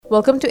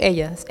Welcome to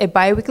Ellas, a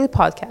bi-weekly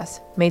podcast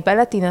made by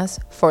Latinas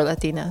for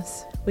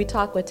Latinas. We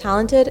talk with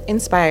talented,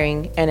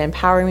 inspiring, and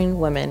empowering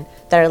women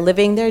that are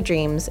living their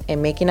dreams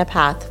and making a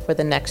path for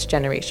the next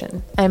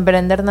generation. I'm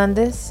Brenda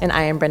Hernandez. And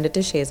I am Brenda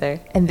DeShazer.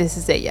 And this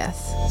is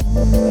Ellas.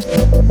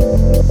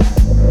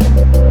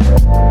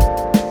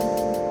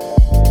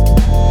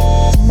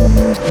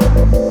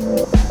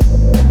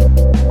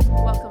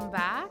 Welcome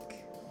back.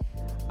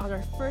 On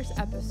our first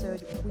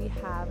episode, we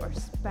have our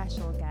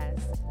special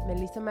guest,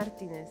 Melissa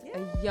Martinez,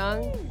 a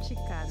young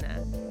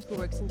Chicana who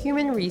works in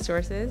human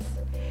resources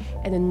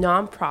and a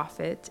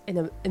nonprofit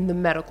in the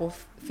medical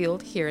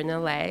field here in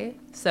LA.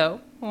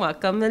 So,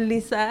 welcome,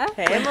 Melissa.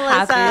 Hey,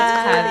 Melissa.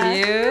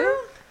 Happy to have you.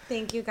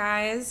 Thank you,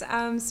 guys.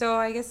 So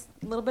I guess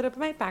a little bit of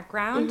my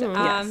background.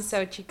 Yes.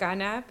 So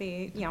Chicana,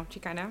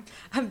 Chicana.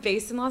 I'm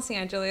based in Los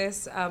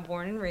Angeles,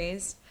 born and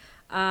raised.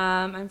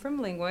 I'm from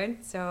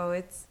Lingwood, so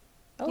it's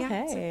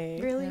it's a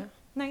really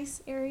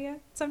nice area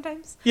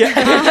sometimes.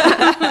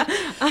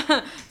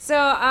 Yeah.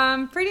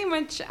 So pretty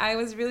much I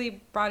was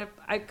really brought up,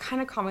 I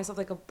kind of call myself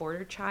like a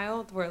border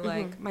child where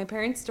like my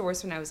parents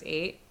divorced when I was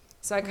 8.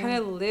 So I kind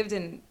of lived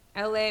in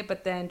LA,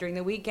 but then during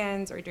the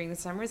weekends or during the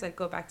summers, I'd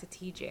go back to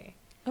TJ.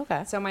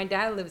 Okay. So my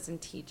dad lives in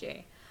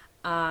TJ.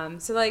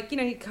 So like, you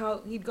know, he'd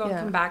go and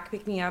come back,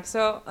 pick me up.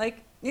 So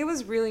like, it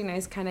was really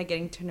nice kind of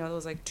getting to know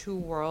those like two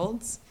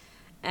worlds.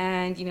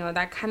 And, you know,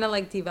 that kind of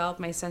like developed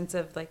my sense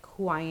of like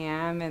who I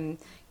am and,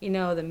 you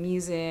know, the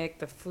music,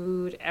 the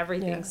food,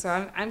 everything. Yes.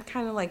 So I'm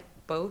kind of like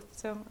both.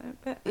 So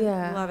I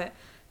love it.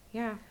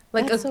 Yeah.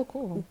 Like That's a so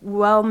cool.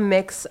 well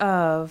mix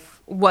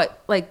of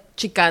what, like,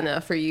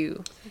 Chicana for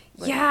you.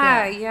 Like,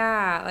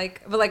 Yeah.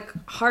 Like, but like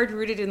hard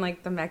rooted in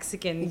like the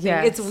Mexican thing.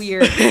 Yes. It's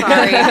weird.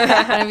 Sorry.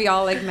 Gonna be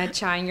all like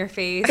mecha in your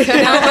face. You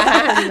know?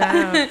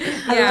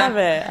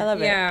 I love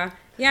it.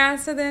 Yeah.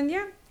 So then,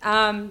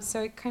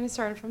 so it kind of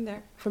started from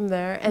there. From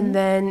there. And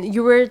then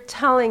you were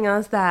telling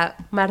us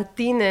that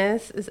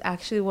Martinez is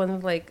actually one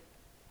of, like,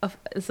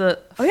 it's a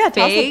Oh yeah,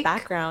 tell us the fake,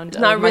 background.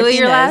 not of really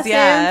your last Martinez.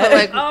 name, but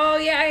like Oh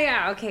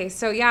yeah. Okay,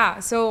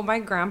 so my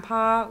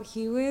grandpa,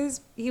 he was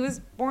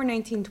born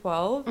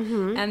 1912,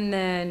 and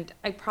then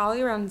I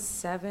probably around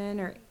 7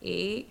 or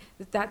 8.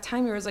 At that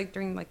time, it was like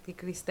during like the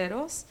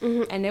Cristeros,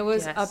 and it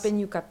was Yes. up in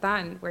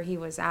Yucatan where he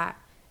was at.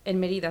 In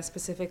Merida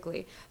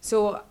specifically.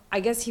 So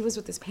I guess he was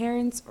with his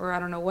parents, or I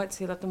don't know what, so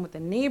he left him with the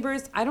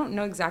neighbors. I don't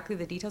know exactly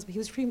the details, but he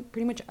was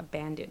pretty much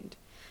abandoned.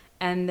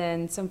 And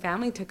then some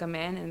family took him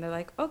in, and they're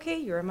like, okay,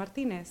 you're a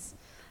Martinez.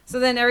 So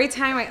then every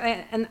time,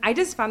 I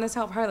just found this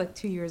out probably like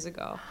 2 years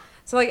ago.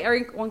 So like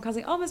everyone comes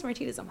like, oh, Miss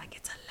Martinez. I'm like,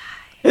 it's a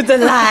lie. It's a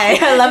lie.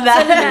 I love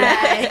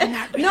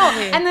that. No,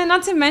 and then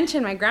not to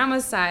mention my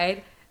grandma's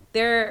side,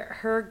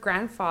 her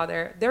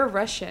grandfather, they're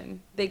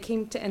Russian. They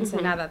came to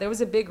Ensenada. There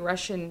was a big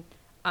Russian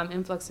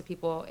influx of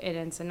people in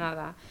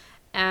Ensenada.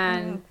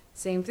 And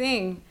same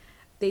thing,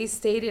 they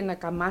stayed in a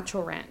Camacho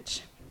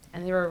ranch.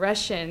 And they were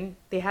Russian.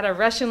 They had a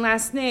Russian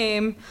last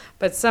name,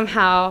 but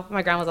somehow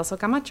my grandma was also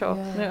Camacho.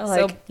 They're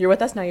So like, you're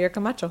with us now, you're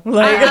Camacho. I'm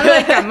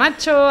like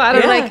Camacho. I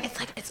don't like.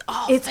 it's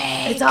all It's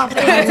all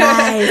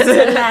Lies.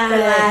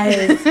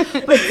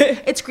 But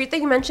it's great that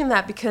you mentioned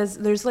that because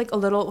there's like a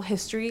little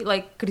history,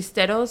 like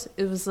Cristeros,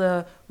 it was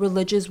a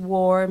religious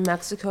war in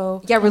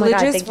Mexico. Yeah, my God,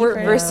 religious thank you for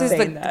versus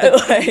saying that.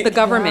 the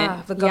government.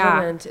 Yeah, the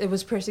government. It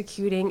was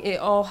persecuting.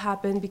 It all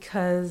happened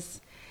because,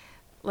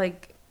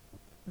 like,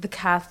 the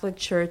Catholic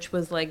Church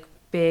was like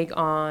big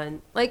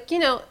on, like, you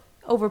know,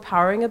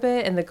 overpowering a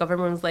bit, and the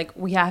government was like,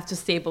 we have to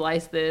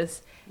stabilize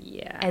this.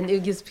 Yeah. And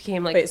it just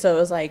became like, Wait, so it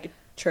was like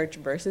church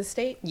versus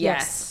state?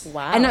 yes.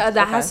 Wow. And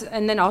Okay.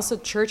 and then also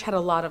church had a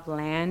lot of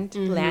land.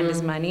 Land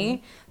is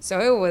money.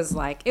 So it was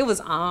like, it was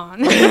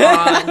on.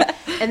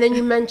 And then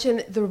you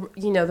mentioned the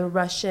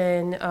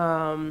Russian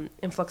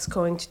influx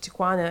going to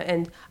Tijuana,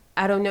 and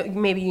I don't know,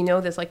 maybe you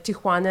know this, like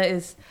Tijuana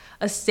is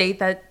a state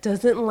that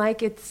doesn't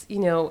like its,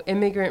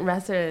 immigrant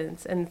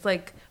residents. And it's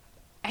like,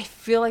 I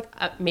feel like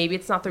maybe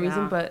it's not the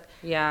reason, but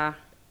Yeah.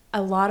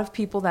 a lot of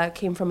people that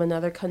came from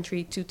another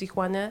country to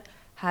Tijuana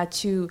had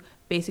to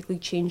basically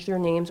change their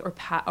names or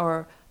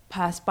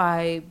pass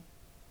by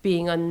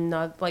being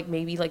another, like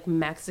maybe like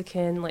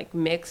Mexican, like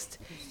mixed.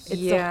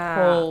 It's a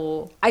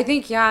whole. I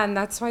think, and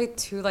that's why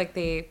too, like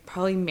they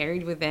probably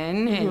married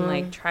within and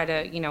like try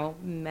to,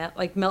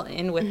 melt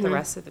in with the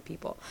rest of the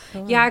people.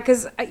 Yeah,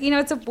 because,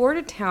 it's a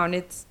border town.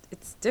 It's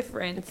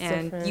different. It's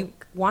and different. you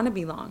want to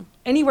belong.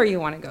 Anywhere you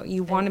want to go,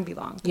 you want to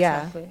belong.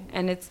 Yeah. Exactly.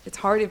 And it's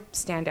hard to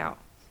stand out.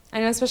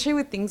 And especially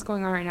with things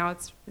going on right now,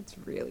 it's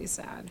really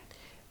sad.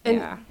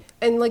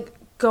 And like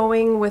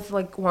going with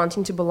like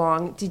wanting to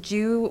belong, did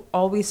you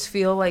always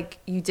feel like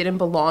you didn't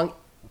belong,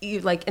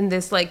 like in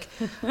this like,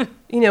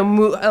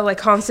 like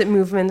constant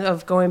movement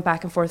of going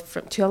back and forth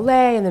to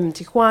LA and then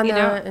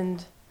Tijuana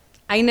and.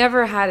 I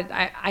never had it.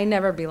 I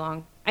never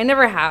belong. I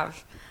never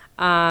have.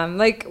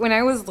 Like when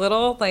I was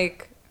little,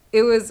 like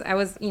I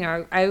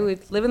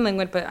would live in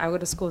Lingwood, but I would go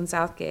to school in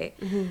Southgate,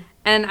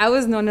 and I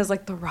was known as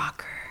like the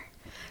rocker,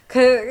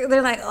 cause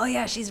they're like, oh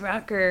yeah, she's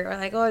rocker, or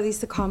like, oh, they used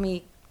to call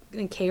me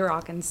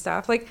K-Rock and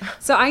stuff. Like,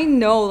 so I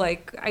know,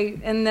 like,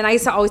 and then I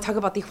used to always talk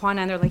about Tijuana,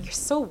 and they're like, you're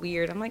so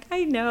weird. I'm like,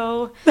 I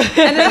know.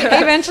 And then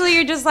eventually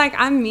you're just like,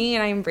 I'm me,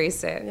 and I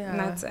embrace it. Yeah. And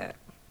that's it.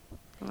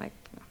 I'm like,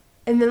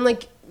 And then,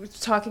 like,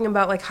 talking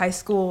about, like, high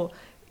school,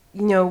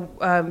 you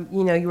know,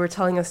 you were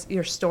telling us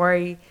your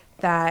story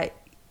that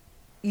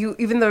you,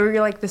 even though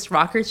you're, like, this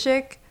rocker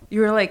chick,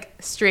 you were, like,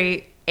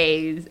 straight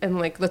A's and,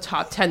 like, the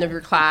top 10 of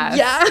your class.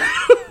 Yeah.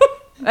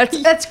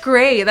 That's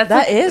great.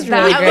 That is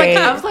really great.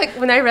 I was like,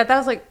 when I read that, I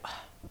was like, oh,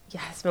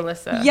 yes,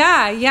 Melissa.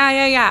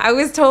 yeah. I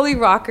was totally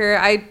rocker.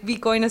 I'd be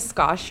going to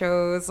ska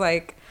shows.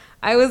 Like,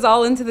 I was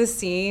all into the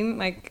scene.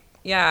 Like,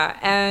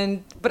 yeah.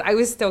 But I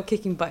was still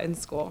kicking butt in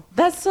school.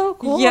 That's so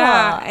cool.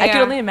 Yeah, I yeah.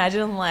 can only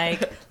imagine, like,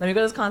 let me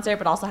go to this concert,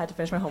 but also I had to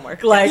finish my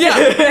homework. Like,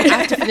 I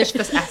have to finish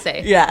this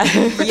essay. yeah.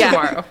 For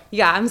tomorrow.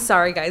 Yeah, I'm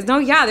sorry, guys. No,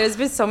 yeah, there's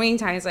been so many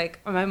times, like,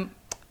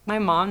 my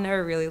mom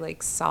never really,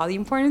 like, saw the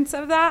importance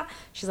of that.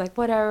 She's like,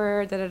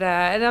 whatever,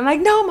 da-da-da. And I'm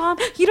like, no, Mom,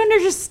 you don't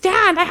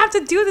understand. I have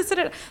to do this,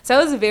 da-da-da. So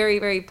I was very,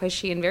 very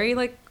pushy and very,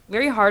 like,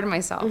 very hard on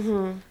myself.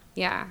 Mm-hmm.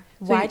 Yeah.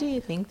 Why do you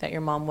think that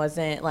your mom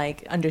wasn't,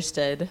 like,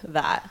 understood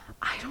that?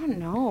 I don't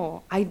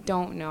know.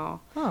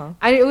 Oh.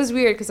 It was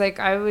weird because,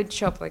 like, I would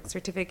show up, like,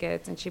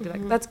 certificates, and she'd be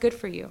Mm-hmm. like, that's good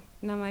for you.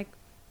 And I'm like,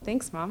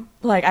 thanks, Mom.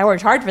 Like, I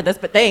worked hard for this,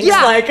 but thanks.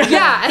 Yeah, Like,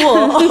 yeah.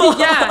 cool.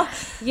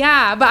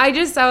 yeah. But I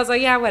was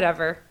like, yeah,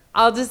 whatever.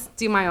 I'll just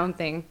do my own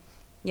thing.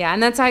 Yeah,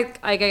 and that's like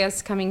I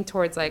guess coming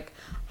towards like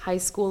high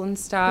school and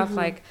stuff.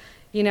 Like,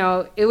 you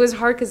know, it was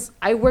hard because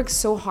I worked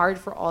so hard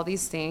for all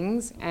these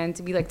things, and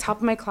to be like top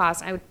of my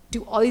class, I would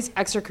do all these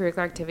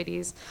extracurricular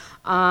activities.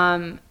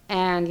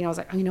 And you know, I was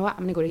like, oh, you know what?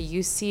 I'm gonna go to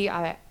UC.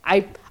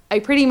 I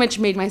pretty much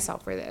made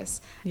myself for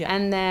this. Yeah.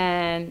 And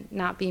then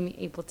not being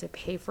able to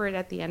pay for it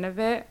at the end of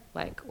it,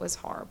 like, was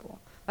horrible.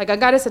 Like, I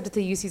got accepted to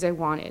the UCs I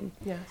wanted.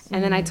 Yes.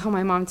 And then I told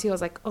my mom, too, I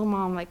was like, oh,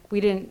 Mom, like,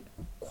 we didn't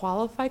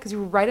qualify because we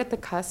were right at the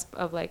cusp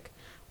of, like,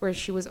 where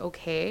she was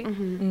okay.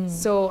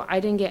 So I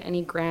didn't get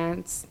any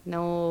grants,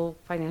 no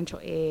financial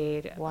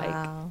aid.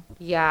 Wow. Like,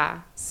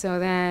 yeah. So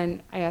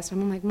then I asked my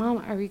mom, like, Mom,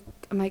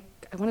 I'm like,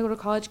 I want to go to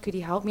college. Could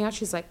you help me out?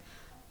 She's like,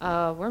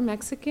 we're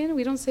Mexican.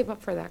 We don't save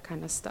up for that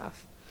kind of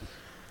stuff.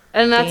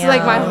 And that's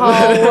like my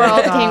whole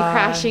world came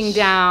crashing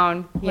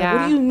down. Like, Yeah.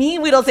 what do you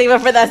mean we don't save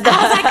up for that stuff?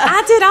 I was like,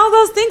 I did all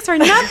those things for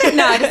nothing.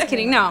 No, just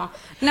kidding.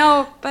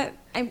 No, but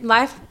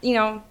life, you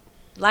know,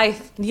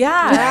 life.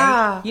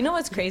 Yeah. You know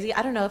what's crazy?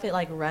 I don't know if it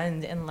like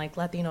runs in like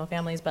Latino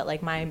families, but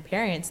like my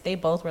parents, they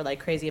both were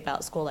like crazy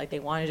about school. Like they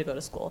wanted to go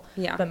to school.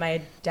 Yeah. But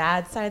my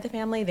dad's side of the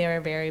family, they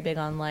were very big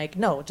on like,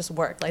 no, just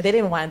work. Like they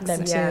didn't want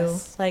them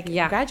Yes. to like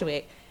Yeah.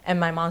 graduate. And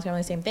my mom's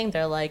family, same thing.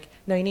 They're like,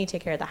 no, you need to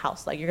take care of the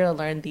house. Like you're going to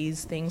learn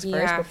these things first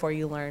Yeah. before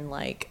you learn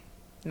like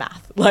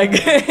math. Like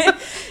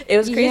it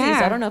was crazy. Yeah.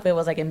 So I don't know if it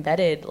was like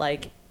embedded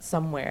like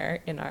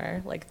somewhere in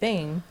our like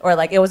thing or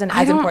like it wasn't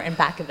I as don't- important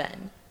back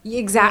then.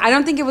 Exactly. I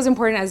don't think it was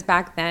important as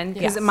back then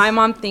because Yes. my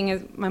mom's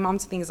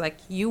thing is like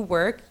you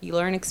work, you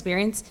learn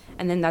experience,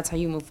 and then that's how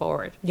you move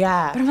forward.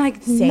 Yeah. But I'm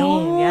like, Same,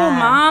 no, yeah.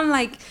 Mom,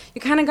 like you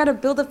kind of got to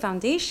build a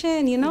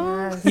foundation, you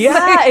know? Yes.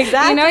 Yeah,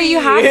 exactly. You know, you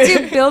have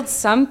to build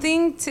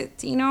something to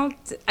you know,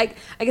 I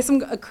guess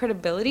some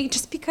credibility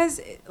just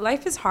because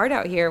life is hard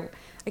out here.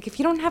 Like if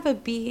you don't have a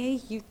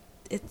BA,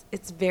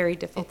 it's very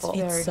difficult.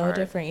 It's so hard.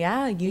 different.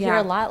 Yeah, you hear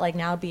Yeah. a lot like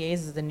now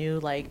BAs is the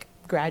new like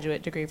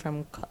graduate degree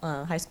from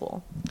high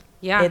school.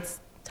 Yeah. It's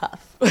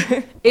tough.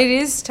 It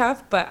is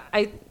tough, but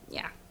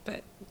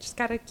just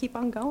got to keep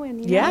on going.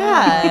 You know?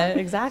 Yeah,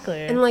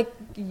 exactly. And like,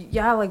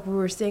 yeah, like we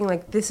were saying,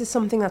 like this is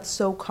something that's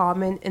so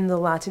common in the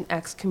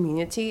Latinx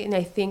community. And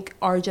I think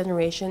our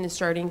generation is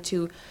starting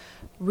to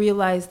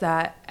realize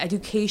that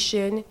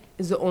education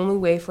is the only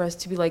way for us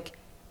to be like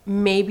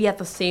maybe at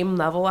the same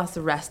level as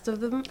the rest of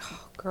them,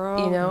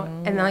 Girl. you know?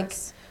 And like,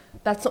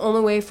 that's the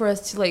only way for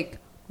us to like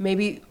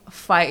maybe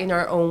fight in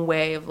our own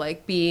way of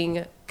like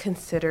being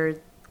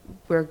considered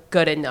we're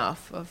good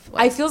enough of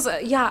I like,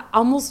 feel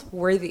almost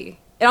worthy.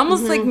 It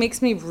almost like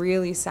makes me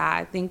really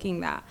sad thinking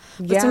that.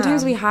 But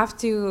sometimes we have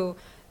to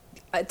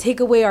take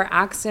away our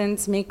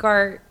accents, make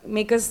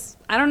us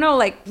I don't know,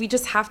 like we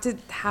just have to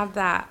have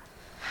that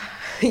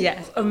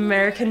yes,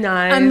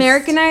 Americanized.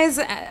 Americanize,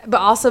 but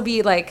also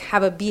be like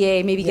have a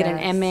BA, maybe get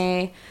Yes. an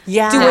MA,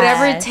 Yeah. do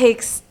whatever it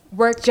takes,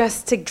 work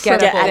just to get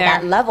get up at there.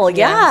 that level.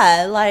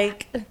 Yeah,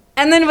 like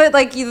And then but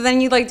like you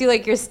like do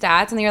like your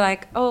stats and you're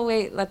like, oh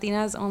wait,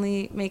 Latinas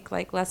only make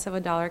like less of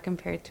 $1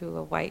 compared to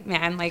a white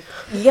man, like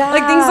Yeah.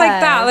 like things like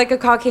that, like a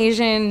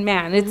Caucasian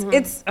man.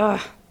 It's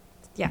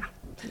yeah.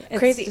 It's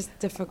Crazy. just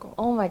difficult.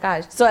 oh my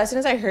gosh. So as soon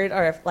as I heard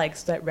or like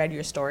read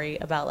your story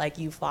about like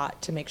you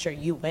fought to make sure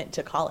you went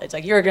to college,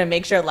 like you were gonna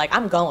make sure like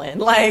I'm going,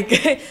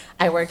 like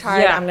I worked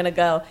hard, Yeah. I'm gonna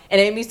go,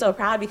 and it made me so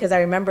proud because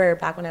I remember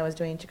back when I was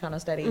doing Chicano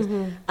studies,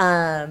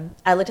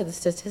 I looked at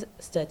the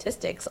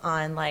statistics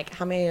on like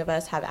how many of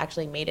us have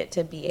actually made it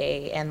to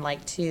BA and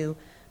like to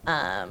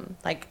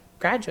like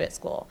graduate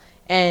school.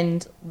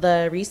 And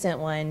the recent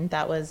one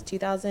that was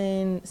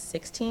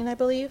 2016, I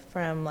believe,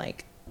 from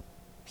like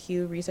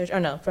Pew Research,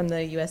 from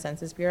the U.S.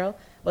 Census Bureau,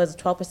 was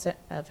 12%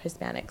 of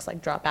Hispanics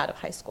like drop out of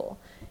high school,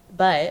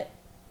 But,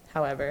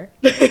 however,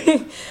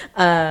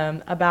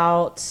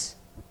 about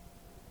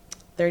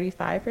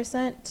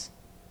 35%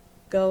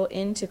 go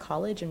into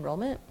college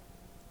enrollment.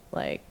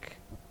 Like,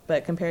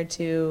 but compared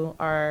to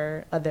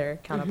our other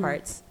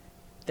counterparts,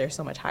 they're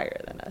so much higher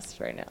than us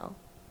right now.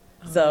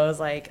 So it was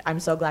like, I'm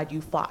so glad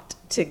you fought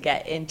to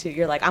get into.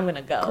 You're like, I'm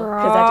gonna go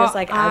because that just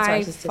like adds to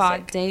our statistic. I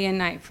fought day and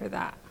night for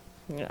that.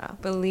 Yeah,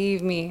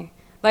 Believe me.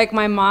 Like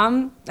my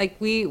mom, like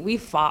we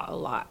fought a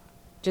lot.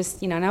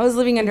 Just, you know, and I was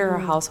living under her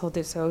household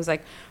too, so it was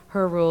like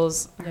her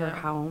rules, her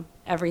home,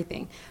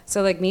 everything.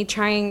 So like me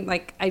trying,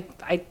 like I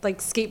like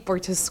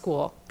skateboard to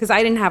school because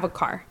I didn't have a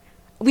car.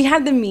 We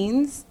had the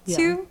means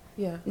to.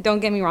 Yeah. Don't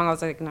get me wrong. I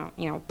was like, no,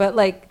 you know, but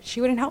like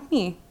she wouldn't help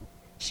me.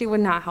 She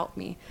would not help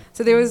me.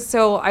 So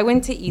so I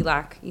went to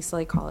ELAC, East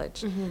LA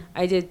College.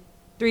 I did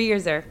 3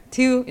 years there,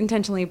 2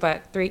 intentionally,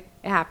 but 3, it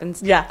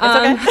happens. Yeah,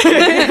 it's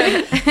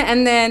okay.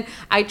 And then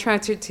I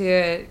transferred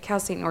to Cal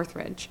State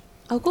Northridge.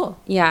 Oh, cool.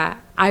 Yeah,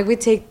 I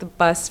would take the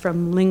bus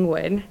from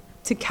Lingwood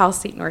to Cal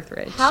State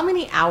Northridge. How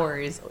many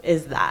hours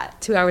is that?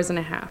 2 hours and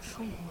a half.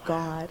 Oh,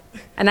 God.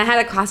 And I had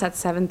a class at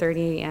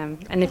 7:30 a.m.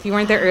 And if you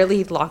weren't there early,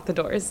 he'd lock the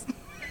doors.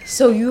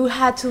 So you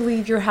had to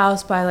leave your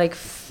house by like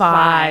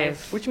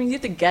 5. Which means you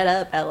have to get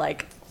up at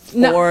like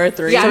 4, No,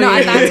 3. Yeah, no,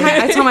 at that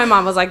time, I told my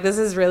mom, I was like, this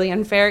is really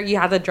unfair. You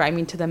have to drive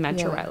me to the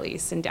Metro at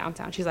least in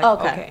downtown. She's like,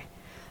 okay.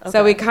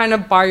 So we kind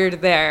of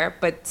bartered there,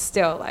 but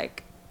still,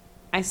 like,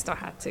 I still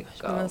had to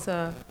go.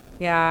 Melissa,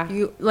 Yeah.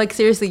 you like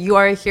seriously, you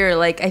are here.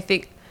 Like I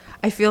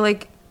feel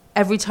like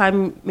every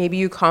time maybe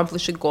you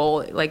accomplish a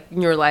goal like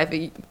in your life,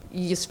 you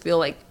just feel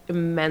like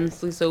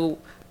immensely so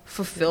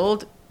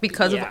fulfilled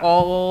because of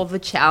all the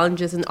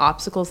challenges and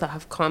obstacles that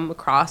have come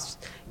across,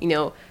 you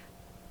know,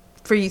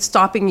 for you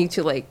stopping you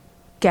to like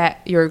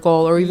get your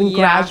goal or even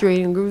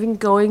graduating or even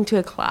going to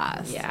a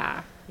class.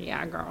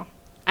 Yeah, girl.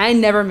 I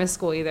never missed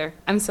school either.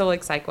 I'm so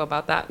like psycho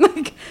about that.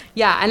 Like,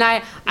 and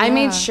I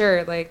made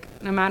sure like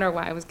no matter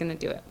what I was gonna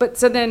do it. But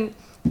so then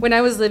when I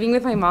was living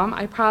with my mom,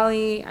 I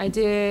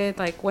did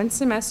like 1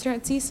 semester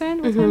at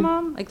CSUN with my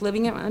mom, like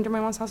living under my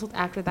mom's household.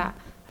 After that,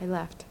 I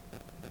left.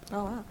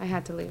 Oh, wow. I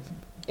had to leave.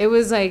 It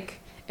was like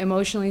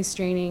emotionally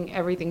straining,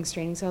 everything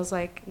straining. So I was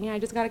like, I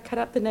just got to cut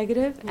out the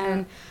negative.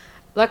 And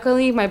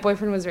luckily, my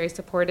boyfriend was very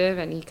supportive,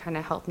 and he kind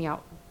of helped me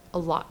out a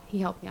lot. He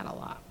helped me out a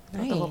lot.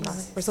 Nice. The whole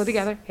process. We're still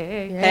together.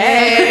 Hey.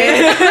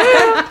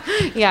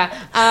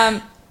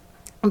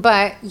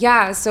 But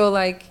yeah, so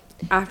like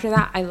after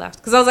that, I left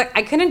because I was like,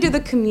 I couldn't do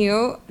the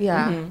commute.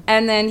 Yeah.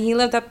 And then he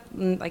lived up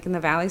like in the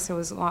valley, so it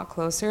was a lot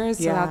closer.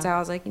 So that's why I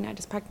was like, I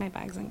just packed my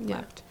bags and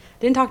left.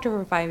 Didn't talk to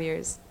her for 5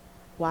 years.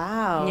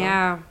 Wow.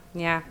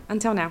 Yeah.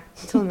 Until now.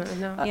 No.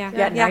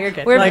 Now you're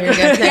good. We're Like,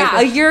 good. Yeah,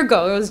 a year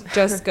ago it was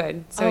just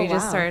good. So we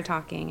just wow. started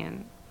talking,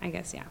 and I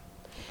guess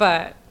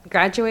But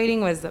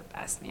graduating was the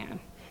best, man.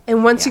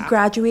 And once you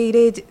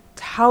graduated,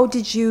 how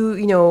did you,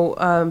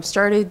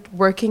 started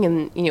working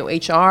in,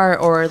 HR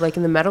or like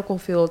in the medical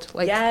field?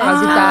 Like, how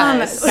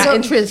did that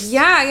interest?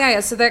 Yeah.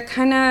 So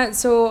that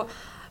so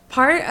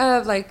part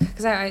of like,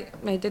 because I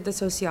did the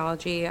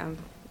sociology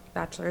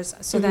bachelor's.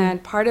 So then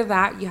part of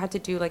that, you had to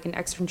do like an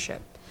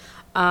externship.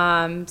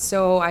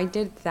 So I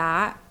did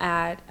that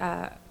at,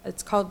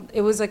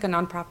 it was like a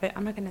nonprofit.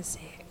 I'm not going to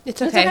say it. It's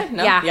okay.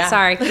 No. Yeah,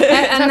 sorry.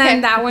 And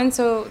then that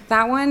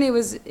one, it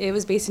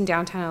was based in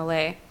downtown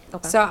LA.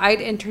 Okay. So I'd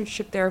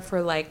internship there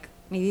for like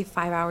maybe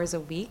 5 hours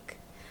a week.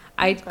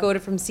 I'd go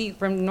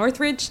from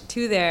Northridge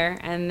to there,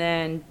 and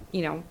then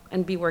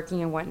and be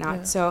working and whatnot.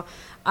 Yeah. So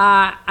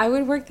I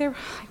would work there.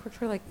 I worked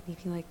for like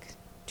maybe like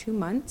 2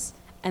 months,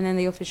 and then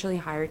they officially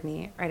hired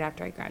me right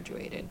after I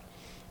graduated.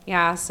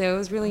 Yeah, so it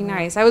was really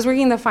nice. I was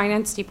working in the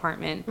finance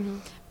department,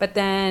 but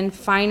then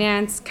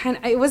finance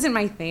it wasn't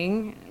my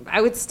thing.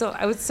 I would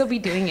still be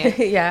doing it.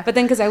 Yeah. But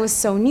then because I was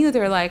so new,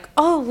 they're like,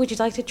 "Oh, would you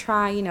like to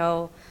try,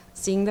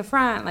 seeing the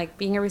front, like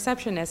being a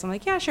receptionist?" I'm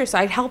like, "Yeah, sure." So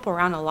I'd help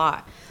around a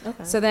lot.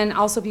 Okay. So then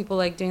also people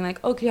like doing like,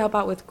 "Oh, could you help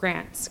out with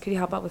grants? Could you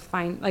help out with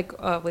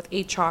with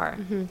HR?"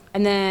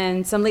 And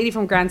then some lady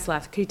from grants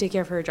left. Could you take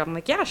care of her job? I'm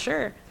like, "Yeah,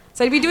 sure."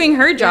 So I'd be doing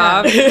her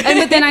job,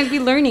 but then I'd be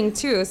learning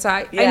too. So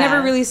I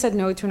never really said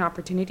no to an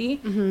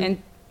opportunity,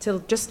 and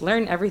to just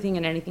learn everything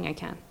and anything I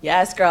can.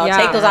 Yes, girl,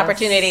 take those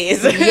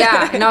opportunities.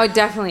 Yeah, no,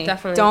 definitely.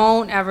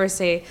 Don't ever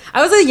say.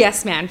 I was a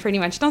yes man, pretty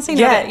much. Don't say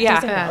no.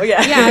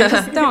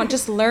 Just don't.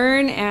 Just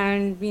learn,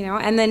 and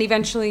and then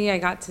eventually I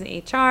got to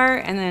the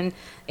HR, and then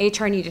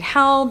HR needed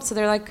help, so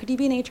they're like, "Could you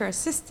be an HR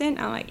assistant?"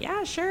 I'm like,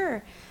 "Yeah,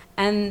 sure."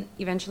 And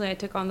eventually I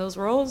took on those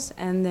roles,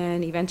 and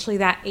then eventually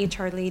that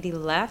HR lady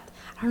left.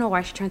 I don't know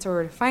why she transferred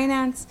over to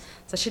finance.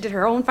 So she did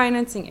her own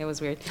financing. It was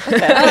weird. Okay.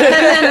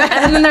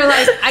 and then they're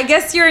like, "I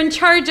guess you're in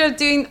charge of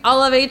doing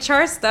all of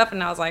HR stuff."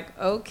 And I was like,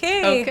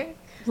 okay.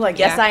 Like,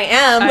 yes, I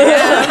am.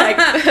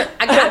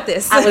 I got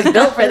this. I was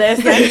built for this.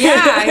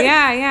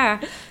 Yeah.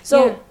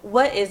 So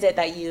what is it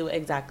that you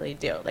exactly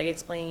do? Like,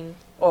 explain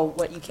or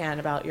what you can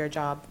about your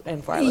job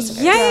and for our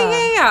listeners.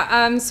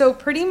 Yeah. So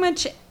pretty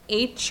much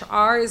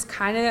HR is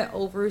kind of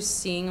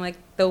overseeing like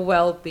the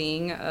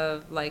well-being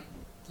of like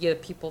the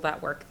people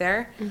that work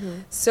there.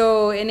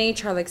 So in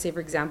HR, like say for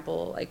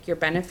example, like your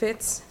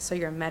benefits, so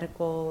your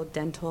medical,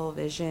 dental,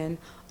 vision,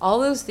 all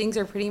those things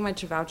are pretty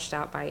much vouched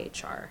out by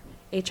HR.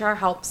 HR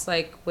helps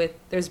like with,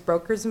 there's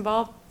brokers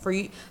involved for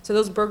you. So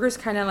those brokers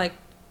kind of like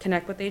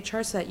connect with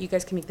HR so that you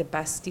guys can make the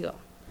best deal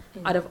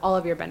out of all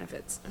of your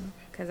benefits.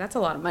 Because that's a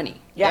lot of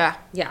money. Yeah.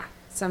 Yeah.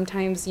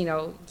 Sometimes, you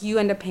know, you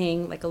end up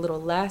paying like a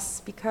little less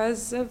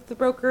because of the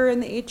broker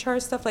and the HR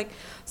stuff. Like,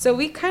 so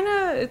we kind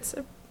of, it's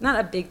not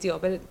a big deal,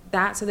 but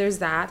so there's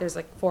that. There's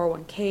like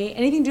 401k,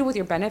 anything to do with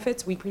your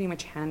benefits, we pretty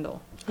much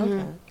handle.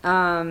 Okay.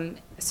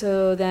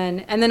 So then,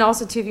 and then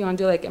also too, if you want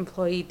to do like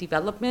employee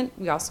development,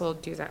 we also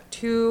do that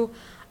too.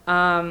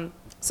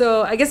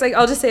 So I guess like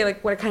I'll just say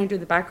like what I kind of do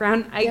in the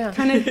background. I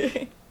kind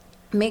of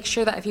make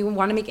sure that if you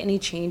want to make any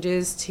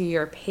changes to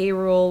your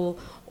payroll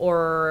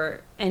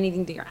or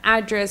anything to your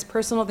address,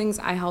 personal things,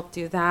 I help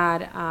do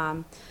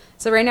that.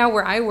 So right now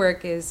where I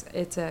work it's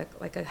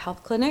like a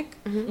health clinic.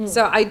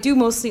 So I do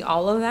mostly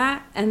all of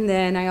that. And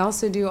then I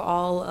also do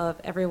all of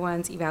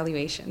everyone's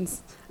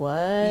evaluations. What?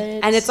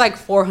 And it's like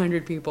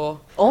 400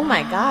 people. Oh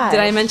my God. Did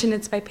I mention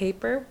it's by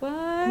paper? What?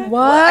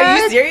 Are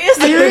you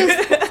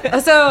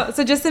serious?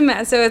 So just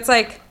imagine, so it's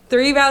like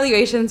 3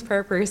 evaluations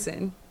per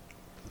person.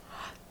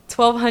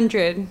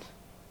 1,200.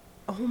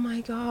 Oh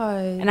my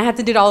God. And I had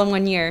to do it all in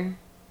 1 year.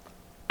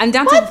 I'm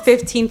down to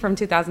 15 from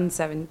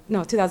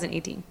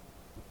 2018.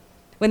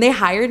 When they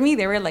hired me,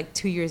 they were like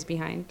 2 years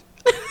behind.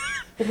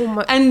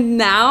 And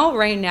now,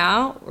 right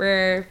now,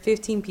 we're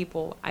 15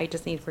 people I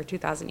just need for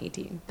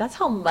 2018. That's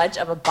how much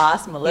of a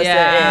boss Melissa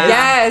is.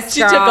 Yes,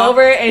 She took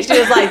over and she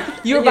was like,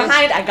 you were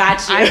behind, I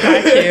got you. I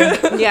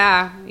got you.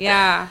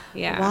 Yeah.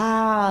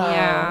 Wow.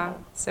 Yeah.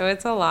 So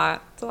it's a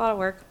lot. It's a lot of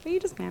work, but you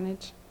just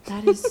manage.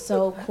 That is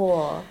so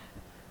cool.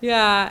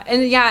 Yeah,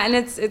 and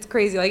it's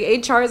crazy.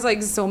 Like HR is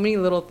like so many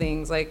little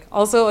things. Like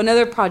also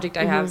another project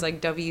I have is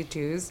like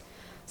W-2s.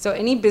 So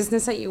any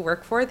business that you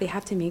work for, they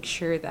have to make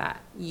sure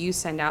that you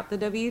send out the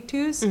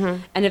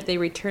W-2s, and if they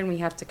return, we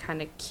have to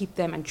kind of keep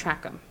them and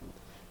track them.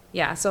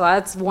 Yeah, so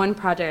that's one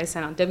project I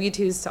sent out,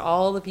 W-2s to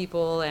all the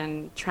people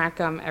and track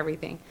them,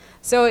 everything.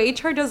 So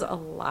HR does a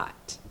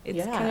lot.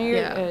 It's kind of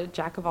your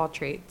jack of all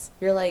trades.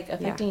 You're like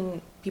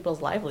affecting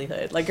people's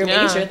livelihood. Like you're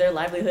making sure their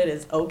livelihood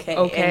is okay.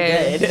 And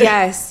good.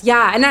 Yes,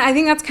 yeah, and I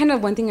think that's kind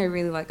of one thing I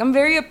really like. I'm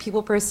very a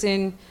people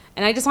person,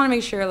 and I just want to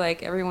make sure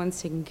like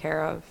everyone's taken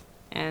care of.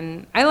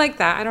 And I like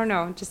that. I don't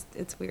know. Just,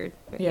 it's weird.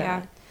 But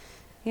yeah.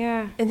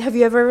 And have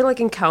you ever like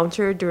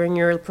encountered during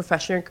your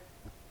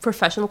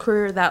professional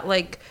career that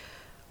like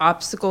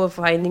obstacle of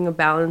finding a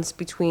balance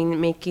between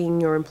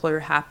making your employer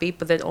happy,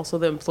 but then also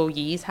the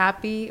employees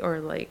happy? Or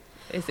like,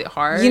 is it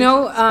hard? You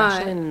know,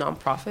 especially in a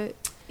nonprofit?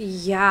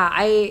 Yeah,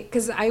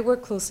 because I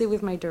work closely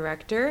with my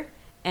director,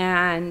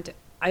 and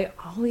I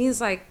always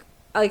like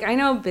I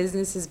know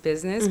business is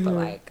business, but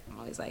like I'm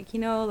always like, you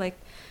know, like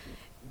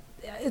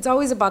it's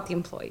always about the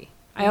employee.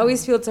 I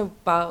always feel it's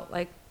about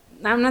like,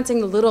 I'm not saying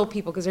the little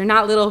people because they're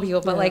not little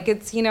people, but like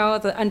it's, you know,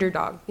 the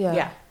underdog.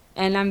 Yeah.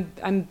 And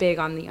I'm big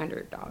on the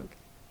underdog.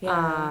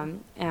 Yeah.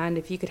 And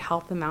if you could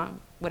help them out,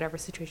 whatever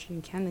situation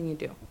you can, then you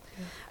do.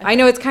 Yeah. I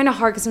know it's kind of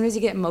hard because sometimes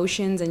you get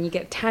emotions and you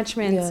get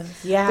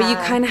attachments. Yeah. But you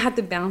kind of have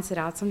to balance it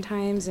out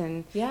sometimes.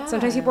 And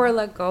sometimes people are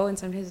let go and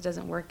sometimes it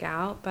doesn't work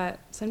out. But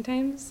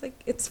sometimes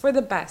like it's for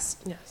the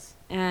best. Yes.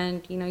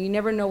 And, you know, you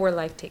never know where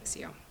life takes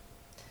you.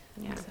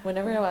 Yeah. When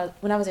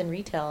I was in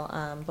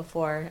retail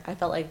before, I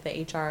felt like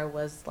the HR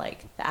was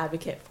like the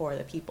advocate for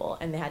the people,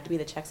 and they had to be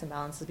the checks and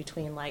balances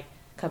between like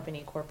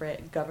company,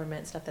 corporate,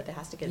 government stuff that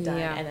has to get done,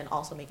 and then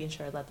also making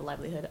sure that the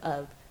livelihood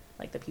of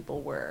like the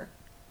people were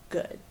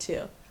good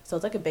too. So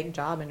it's like a big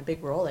job and a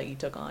big role that you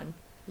took on.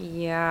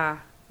 Yeah,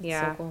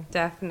 So cool.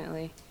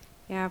 Definitely.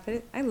 Yeah,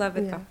 but I love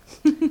it though.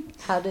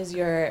 How does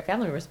your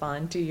family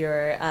respond to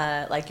your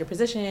like your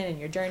position and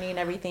your journey and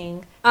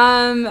everything?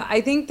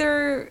 I think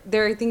they're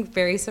I think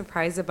very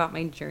surprised about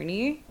my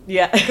journey.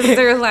 Yeah, because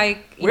they're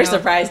like we're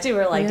surprised too.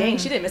 We're like, dang,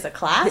 she didn't miss a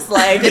class.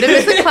 Like didn't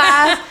miss a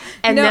class,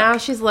 and now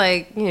she's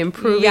like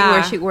improving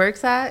where she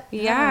works at.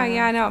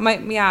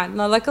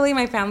 No, luckily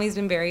my family's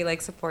been very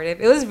like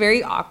supportive. It was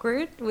very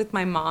awkward with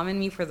my mom and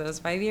me for those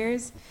 5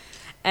 years.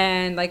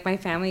 And, like, my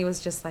family was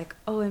just like,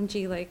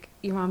 OMG, like,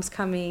 your mom's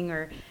coming.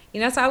 Or,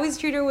 you know, so I always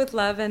treat her with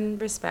love and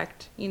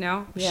respect, you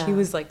know. Yeah. She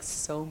was, like,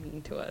 so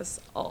mean to us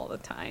all the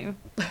time.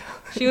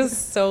 She was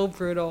so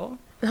brutal.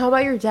 How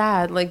about your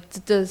dad?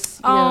 Like, does,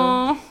 you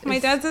know... Oh, my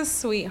dad's a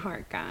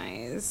sweetheart,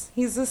 guys.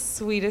 He's the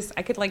sweetest.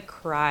 I could, like,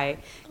 cry.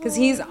 Because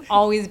he's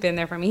always been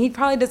there for me. He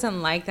probably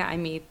doesn't like that I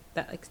made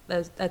that, like,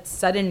 that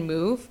sudden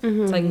move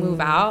to, like,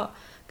 move out.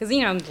 Because,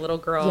 you know, I'm a little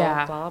girl,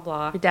 blah, blah,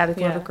 blah. Your dad is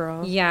a little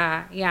girl.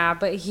 Yeah.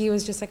 But he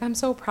was just like, I'm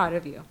so proud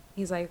of you.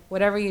 He's like,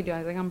 whatever you do. I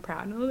was like, I'm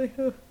proud. And I was like,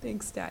 oh,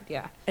 thanks, Dad.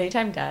 Yeah.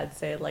 Anytime Dad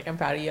say, like, I'm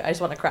proud of you, I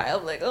just want to cry.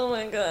 I'm like, oh,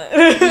 my God.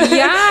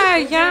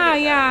 Yeah.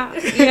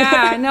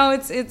 No,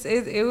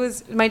 it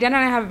was, my dad and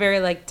I have a very,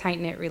 like,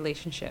 tight-knit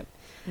relationship.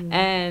 Mm-hmm.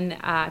 And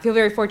I feel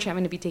very fortunate. I'm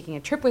going to be taking a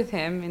trip with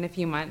him in a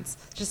few months.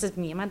 Just as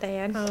me and my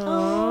dad.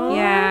 Aww.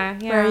 Yeah.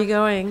 Where are you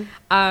going?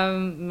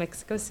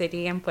 Mexico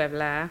City and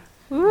Puebla.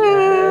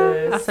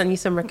 I'll send you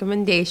some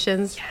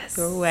recommendations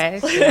your way.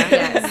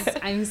 Yes,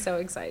 I'm so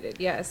excited.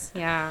 Yes,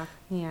 yeah.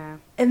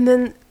 And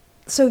then,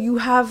 so you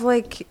have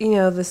like,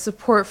 the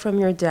support from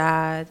your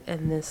dad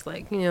and this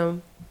like,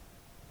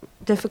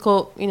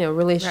 difficult,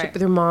 relationship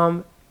with your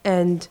mom.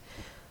 And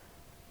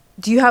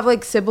do you have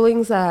like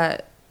siblings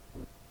that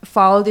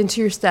followed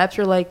into your steps,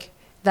 or like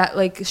that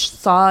like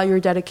saw your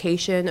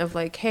dedication of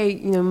like, hey,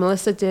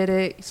 Melissa did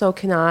it, so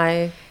can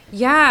I?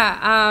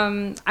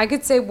 Yeah, I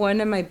could say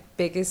one of my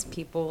biggest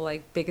people,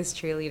 like biggest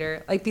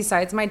cheerleader, like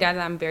besides my dad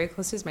that I'm very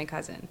close to, is my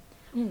cousin.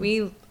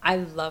 I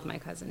love my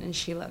cousin and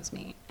she loves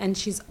me, and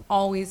she's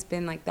always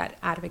been like that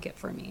advocate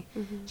for me.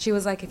 She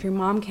was like, if your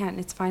mom can't,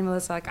 it's fine,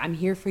 Melissa, like I'm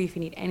here for you if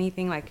you need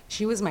anything. Like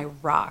she was my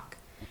rock.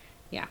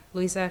 Yeah,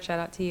 Luisa, shout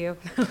out to you.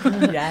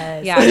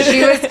 Yes.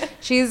 Yeah,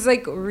 she's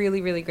like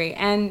really, really great.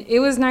 And it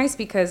was nice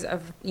because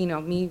of,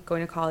 me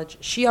going to college.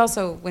 She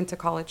also went to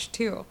college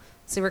too.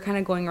 So we're kind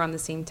of going around the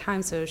same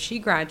time. So she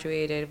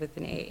graduated with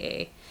an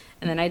AA,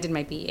 and then I did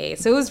my BA.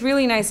 So it was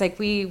really nice. Like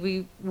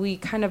we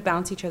kind of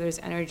bounce each other's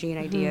energy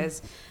and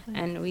ideas,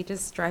 and we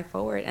just drive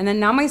forward. And then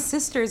now my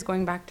sister is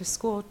going back to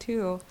school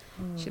too.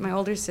 She's my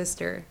older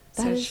sister.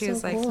 So she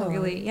was like cool.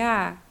 really,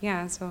 yeah.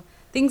 So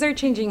things are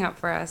changing up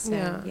for us.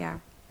 And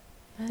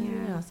That's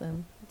really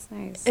awesome. It's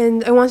nice.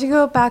 And I want to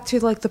go back to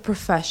like the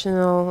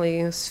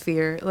professional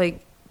sphere.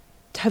 Like,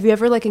 have you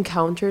ever like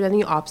encountered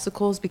any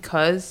obstacles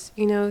because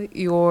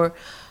you're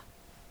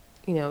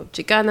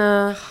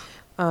Chicana,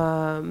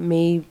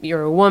 maybe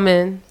you're a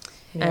woman,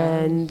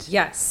 and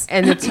yes,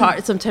 and it's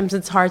hard. Sometimes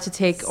it's hard to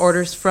take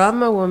orders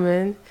from a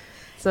woman.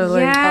 So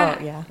like,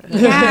 I've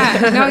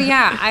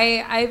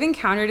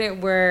encountered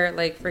it where,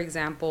 like, for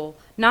example,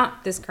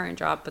 not this current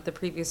job, but the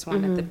previous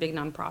one at the big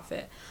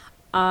nonprofit.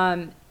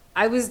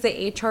 I was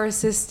the HR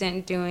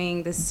assistant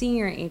doing the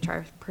senior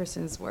HR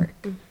person's work.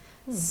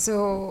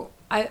 So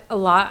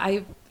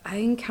I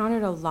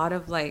encountered a lot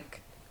of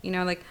like,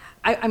 I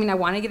mean, I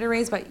want to get a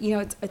raise, but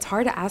it's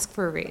hard to ask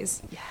for a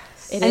raise.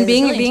 Yes. And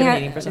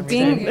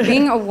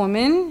being a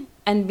woman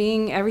and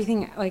being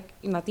everything like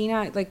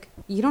Latina, like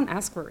you don't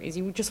ask for a raise.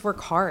 You just work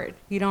hard.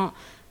 You don't,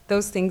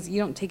 those things you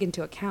don't take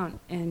into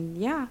account.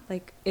 And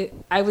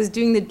I was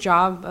doing the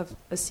job of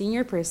a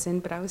senior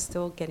person, but I was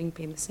still getting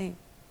paid the same.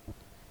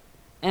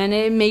 And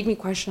it made me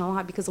question a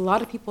lot because a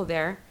lot of people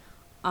there,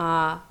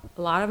 a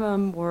lot of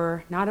them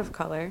were not of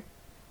color,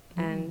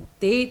 and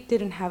they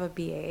didn't have a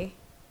BA.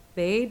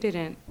 They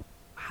didn't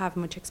have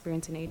much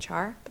experience in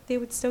HR, but they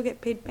would still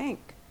get paid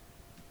bank.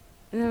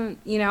 And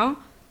then,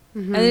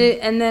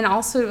 and then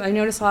also I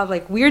noticed a lot of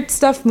like weird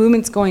stuff,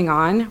 movements going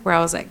on where I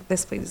was like,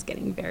 this place is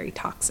getting very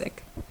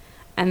toxic.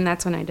 And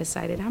that's when I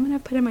decided I'm going to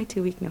put in my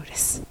 2-week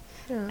notice.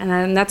 Yeah. And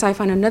then that's how I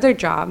found another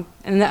job.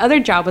 And the other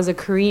job was a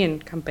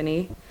Korean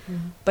company.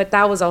 But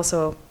that was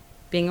also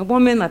being a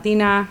woman,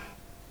 Latina.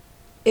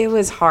 It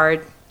was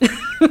hard.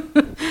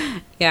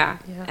 Yeah.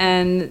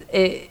 And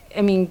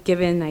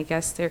given, I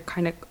guess, it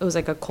was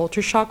like a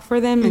culture shock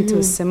for them, and to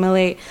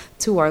assimilate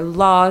to our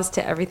laws,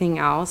 to everything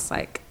else,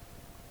 like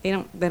they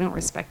don't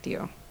respect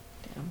you.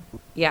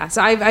 Yeah.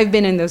 So I've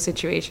been in those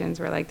situations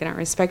where like they don't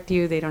respect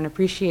you, they don't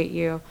appreciate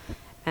you,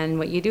 and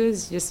what you do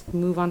is just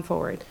move on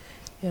forward.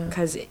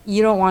 Because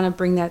you don't want to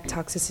bring that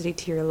toxicity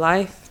to your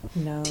life,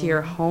 to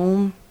your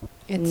home.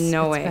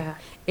 No way. Bad.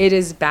 It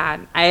is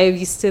bad. I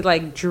used to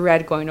like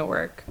dread going to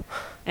work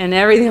and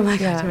everything. I'm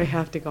like, do I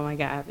have to go? My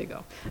God, I have to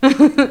go.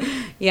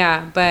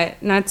 Yeah, but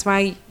that's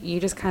why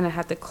you just kind of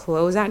have to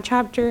close that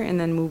chapter and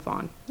then move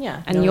on.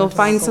 Yeah. And you'll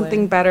find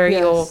something better. Yes.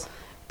 You'll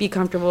be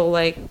comfortable.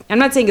 Like, I'm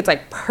not saying it's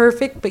like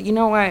perfect, but you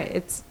know what?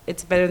 It's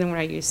better than what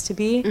I used to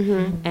be.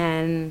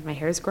 And my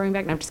hair is growing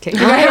back. No, I'm just kidding.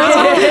 No,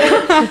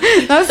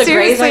 the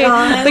grays are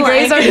gone. The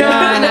grays are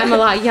gone. I'm a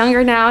lot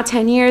younger now,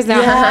 10 years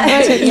now.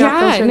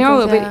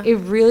 But it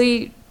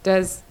really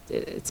does.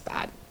 It's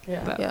bad.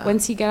 But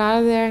once you get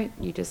out of there,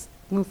 you just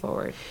move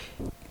forward.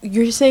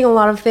 You're saying a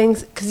lot of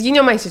things because you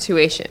know my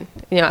situation.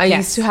 I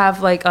used to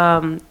have like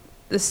the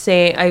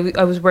same.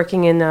 I was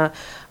working in a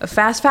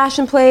fast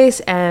fashion place,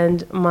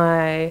 and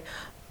my,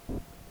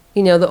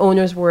 the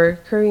owners were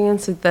Korean,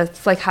 so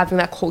that's like having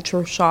that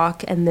cultural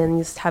shock, and then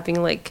just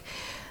having like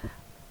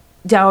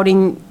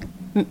doubting.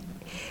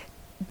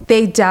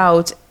 They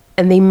doubt,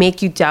 and they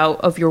make you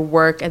doubt of your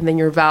work, and then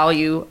your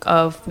value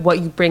of what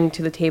you bring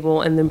to the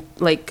table, and then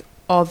like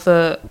all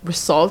the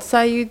results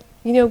that you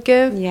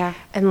give. Yeah.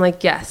 And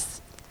like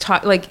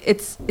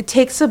it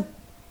takes a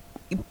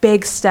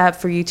big step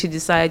for you to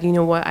decide,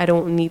 what, I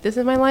don't need this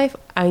in my life.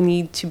 I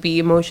need to be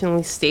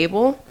emotionally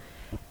stable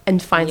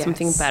and find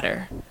something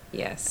better.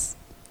 Yes.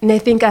 And I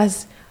think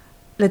as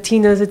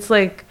Latinos, it's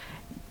like,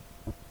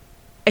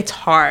 it's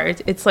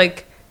hard. It's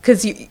like,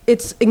 because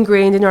it's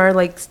ingrained in our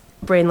like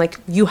brain, like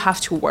you have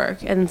to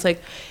work. And it's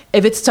like,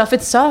 if it's tough,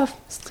 it's tough.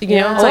 It's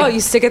like, you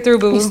stick it through,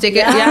 boo. You stick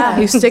it,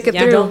 you stick it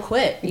through. Don't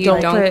quit. You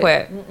don't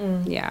quit.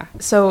 Yeah.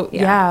 So,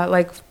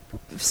 like,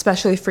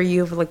 especially for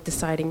you, of like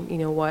deciding,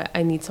 what,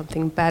 I need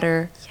something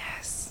better.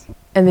 Yes.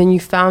 And then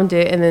you found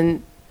it, and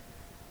then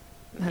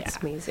That's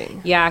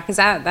amazing. Yeah, because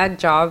that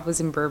job was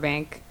in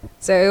Burbank,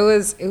 so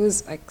it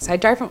was like, so I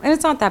drive from, and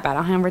it's not that bad.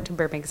 I'll hammer to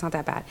Burbank, it's not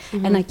that bad.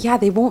 And like, yeah,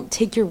 they won't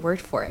take your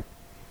word for it.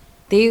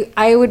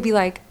 I would be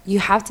like, you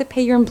have to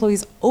pay your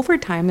employees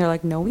overtime. They're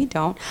like, no, we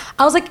don't.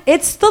 I was like,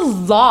 it's the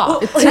law.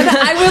 And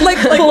I would like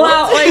pull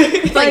out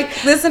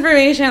like this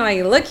information,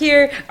 like, look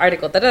here,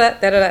 article, da da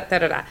da da da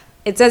da da.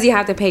 It says you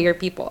have to pay your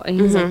people, and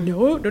he's like,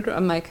 no.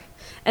 I'm like,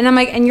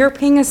 and you're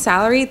paying a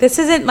salary. This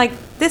isn't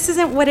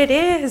what it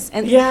is.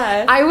 And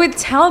Yeah. I would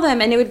tell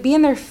them, and it would be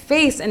in their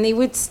face, and they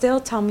would still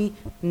tell me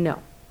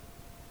no.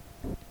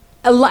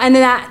 And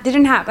then that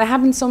didn't happen. That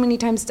happened so many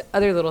times to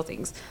other little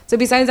things. So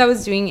besides, I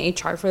was doing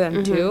HR for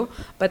them too,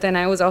 but then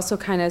I was also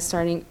kind of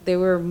starting. They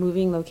were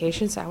moving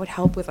locations, so I would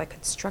help with like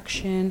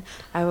construction.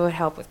 I would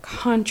help with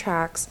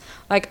contracts.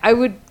 Like I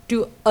would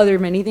do other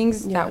many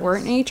things that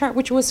weren't HR,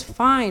 which was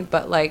fine.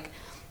 But like,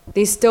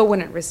 they still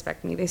wouldn't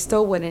respect me. They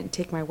still wouldn't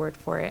take my word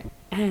for it.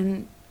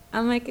 And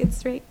I'm like,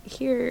 it's right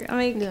here. I'm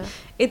like,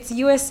 it's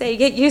USA.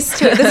 Get used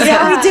to it. This is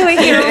how we do it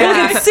here. We'll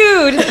get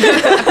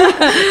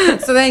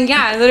sued. So then,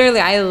 literally,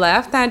 I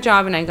left that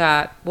job and I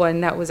got one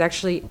that was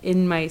actually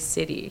in my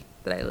city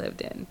that I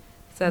lived in.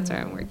 So that's where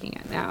I'm working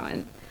at now.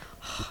 And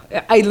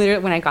I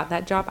literally, when I got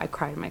that job, I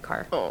cried in my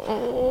car.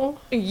 Oh.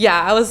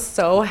 Yeah, I was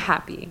so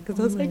happy because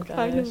I was my like, gosh.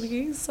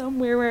 finally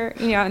somewhere where,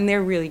 and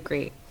they're really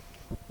great.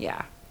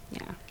 Yeah.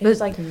 Yeah. It was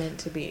like meant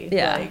to be.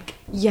 Yeah. Like,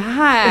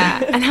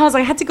 Yeah. And I was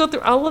like, I had to go through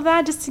all of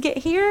that just to get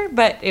here,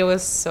 but it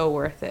was so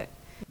worth it.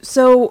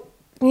 So,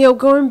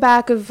 going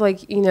back of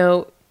like,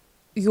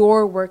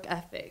 your work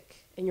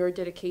ethic and your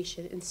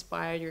dedication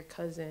inspired your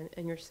cousin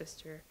and your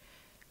sister.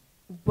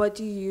 What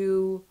do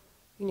you,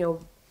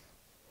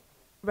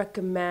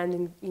 recommend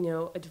and,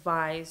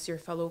 advise your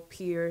fellow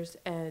peers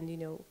and,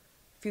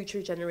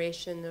 future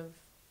generation of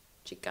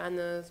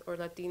Chicanas or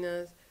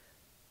Latinas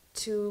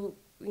to,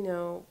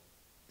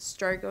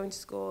 start going to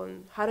school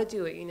and how to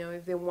do it,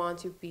 if they want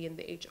to be in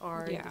the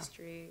HR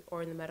industry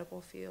or in the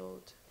medical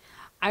field?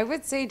 I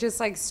would say just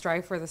like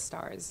strive for the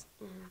stars.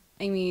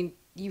 I mean,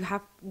 you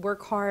have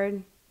work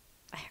hard.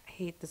 I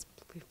hate this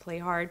play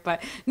hard,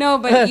 but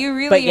you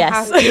really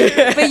have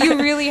to, but you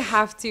really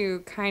have to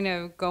kind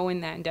of go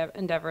in that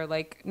endeavor.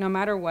 Like no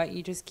matter what,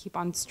 you just keep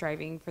on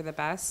striving for the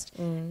best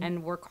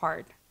and work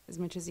hard as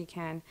much as you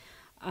can.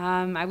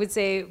 I would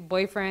say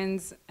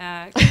boyfriends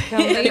come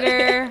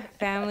later,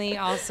 family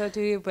also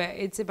too, but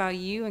it's about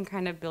you and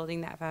kind of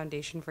building that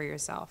foundation for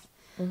yourself.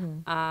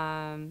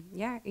 And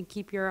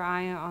keep your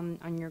eye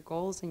on your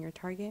goals and your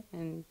target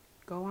and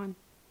go on.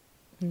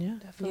 yeah.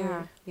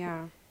 Definitely.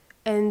 Yeah.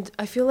 And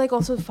I feel like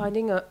also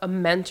finding a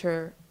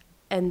mentor,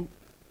 and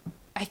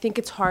I think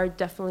it's hard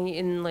definitely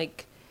in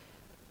like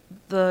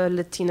the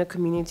Latina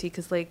community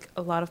because like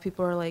a lot of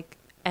people are like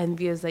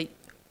envious that,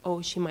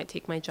 oh, she might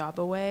take my job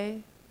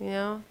away.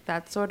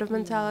 That sort of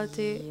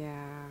mentality.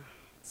 Yeah.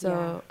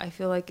 So I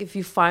feel like if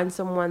you find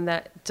someone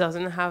that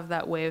doesn't have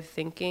that way of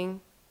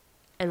thinking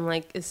and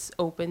like is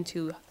open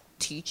to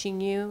teaching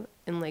you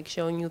and like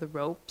showing you the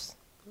ropes,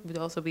 would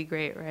also be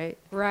great, right?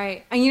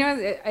 Right. And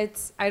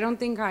it's I don't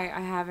think I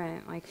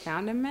haven't like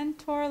found a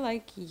mentor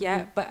like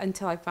yet, but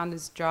until I found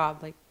this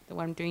job, like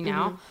what I'm doing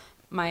now,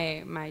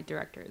 my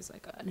director is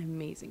like an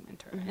amazing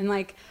mentor. And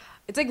like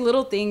it's like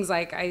little things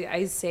like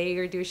I say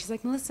or do. She's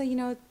like, Melissa,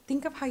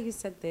 think of how you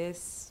said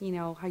this,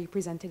 how you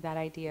presented that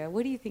idea.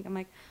 What do you think? I'm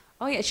like,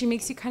 oh yeah. She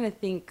makes you kind of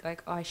think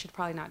like, oh, I should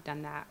probably not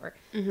done that. Or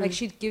like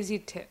she gives you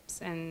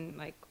tips and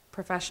like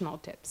professional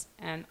tips.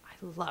 And I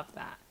love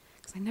that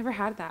because I never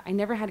had that. I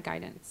never had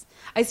guidance.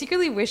 I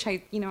secretly wish I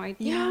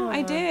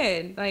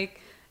did.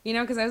 Like,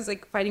 because I was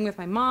like fighting with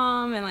my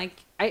mom and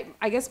like,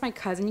 I guess my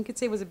cousin, you could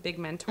say, was a big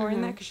mentor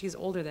in that because she's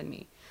older than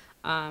me.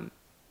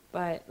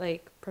 But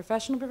like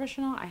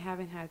professional, I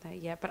haven't had that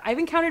yet. But I've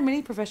encountered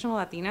many professional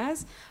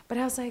Latinas. But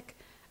I was like,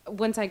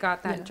 once I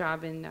got that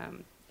job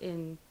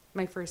in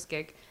my first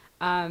gig,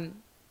 and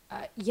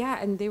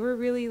they were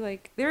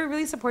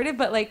really supportive.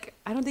 But like,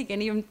 I don't think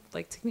any of them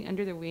like took me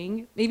under their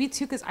wing. Maybe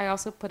too, because I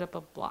also put up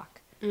a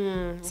block.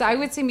 Okay. So I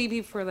would say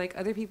maybe for like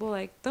other people,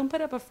 like don't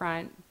put up a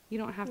front. You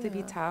don't have to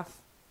be tough.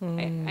 So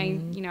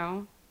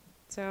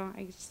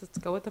I just let's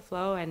go with the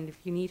flow. And if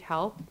you need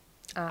help,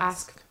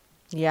 ask.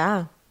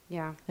 Yeah.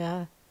 Yeah.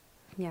 Yeah.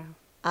 Yeah.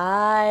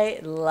 I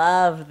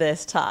love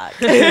this talk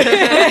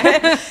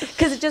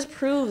because it just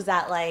proves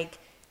that like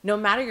no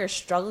matter your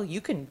struggle,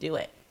 you can do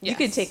it. You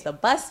can take the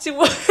bus to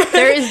work.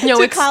 There is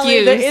no excuse.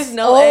 College. There is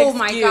no excuse. Oh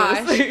my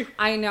gosh.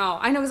 I know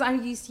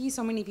because you see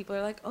so many people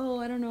are like, oh,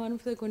 I don't know, I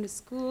don't feel like going to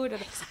school.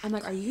 I'm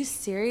like, are you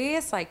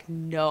serious? Like,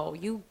 no,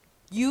 you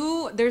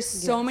there's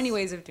so many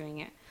ways of doing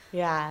it.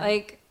 Yeah.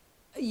 Like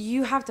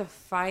you have to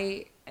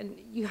fight and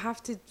you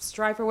have to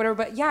strive for whatever,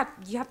 but yeah,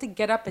 you have to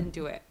get up and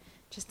do it.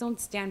 Just don't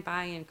stand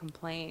by and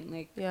complain.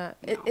 Like,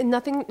 and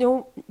nothing.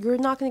 No, you're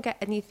not gonna get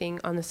anything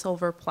on a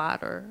silver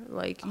platter.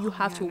 Like you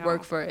have to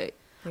work for it.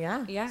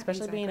 Yeah. Yeah.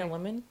 Especially being a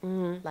woman,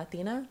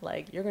 Latina,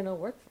 like you're gonna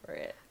work for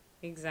it.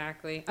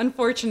 Exactly.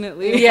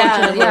 Unfortunately.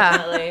 Yeah,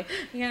 Unfortunately.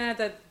 You're gonna have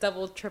to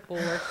double, triple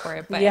work for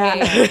it. But Yeah.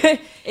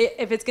 hey,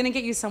 if it's gonna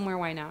get you somewhere,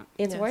 why not?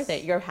 It's Yes. worth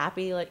it. You're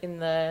happy like in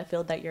the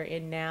field that you're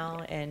in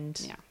now, and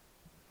Yeah.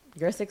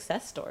 you're a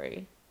success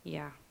story.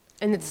 Yeah.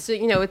 And it's,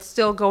 it's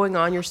still going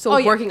on. You're still Oh,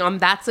 yeah. working on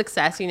that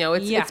success.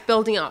 It's Yeah. it's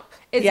building up.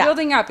 It's Yeah.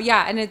 building up,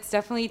 yeah, and it's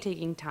definitely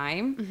taking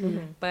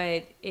time.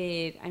 But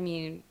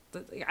I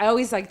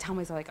always like tell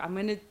myself like I'm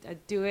gonna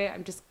do it.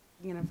 I'm just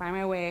gonna find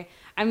my way.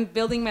 I'm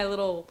building my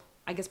little,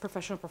 I guess,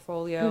 professional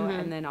portfolio,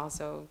 and then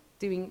also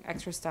doing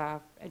extra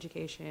stuff,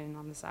 education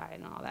on the side,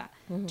 and all that,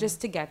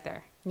 just to get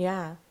there.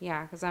 Yeah.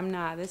 Yeah, because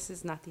this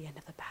is not the end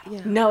of the battle.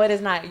 Yeah. No, it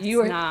is not.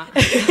 You It's are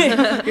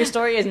not. your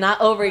story is not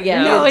over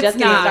yet. No, it's it's just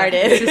getting not.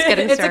 started. It's just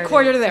getting It's started. a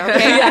quarter there,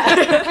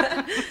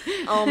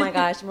 okay? Oh my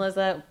gosh,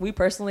 Melissa, we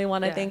personally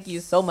want to thank you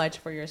Yes. so much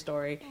for your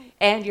story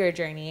and your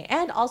journey,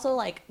 and also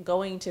like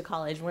going to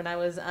college. When I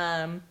was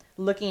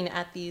looking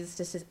at these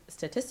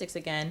statistics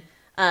again,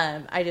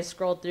 I just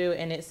scrolled through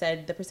and it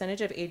said the percentage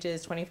of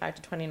ages 25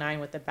 to 29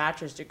 with a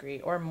bachelor's degree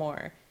or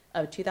more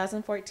of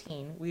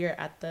 2014, we are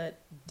at the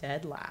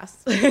dead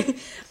last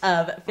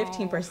of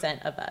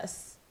 15% of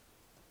us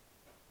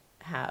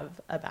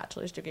have a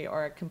bachelor's degree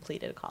or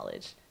completed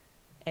college.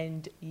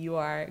 And you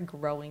are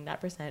growing that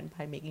percent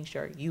by making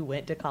sure you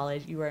went to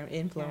college. You are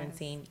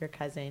influencing your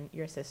cousin,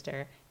 your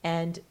sister,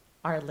 and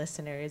our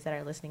listeners that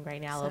are listening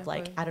right now of like,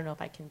 Exactly. I don't know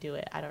if I can do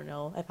it. I don't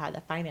know if I have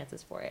the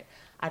finances for it.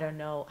 I don't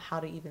know how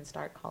to even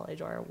start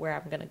college or where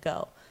I'm going to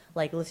go.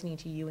 Like listening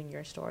to you and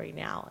your story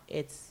now,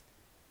 it's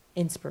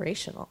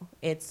inspirational.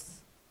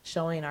 It's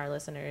showing our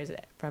listeners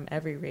from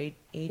every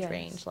age Yes.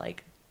 range,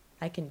 like,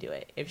 I can do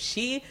it. If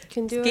she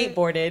Can do it.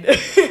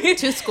 skateboarded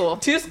To school.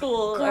 to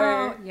school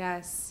Girl, or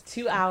yes.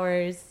 2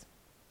 hours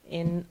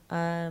in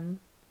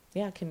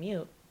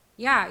commute.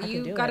 Yeah, can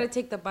you do got to it.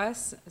 take the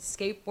bus,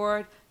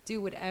 skateboard, do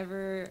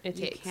whatever It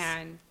you takes.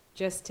 can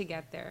just to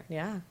get there.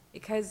 Yeah.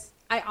 Because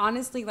I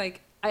honestly,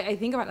 like, I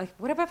think about, like,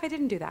 what about if I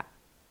didn't do that?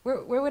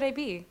 Where would I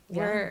be? Yeah.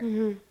 Where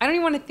I don't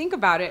even want to think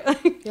about it.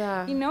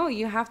 Yeah.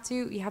 You have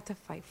to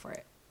fight for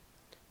it.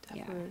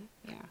 Definitely.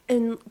 Yeah.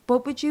 And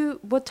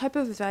what type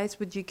of advice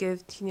would you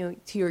give to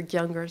your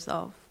younger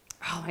self?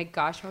 Oh my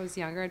gosh, when I was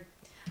younger,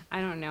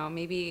 I don't know,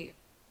 maybe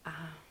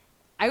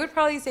I would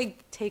probably say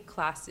take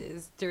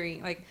classes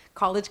during like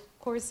college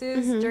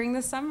courses during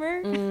the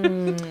summer.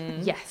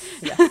 Yes.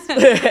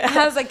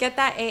 I was like, get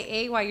that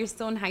AA while you're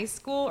still in high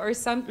school or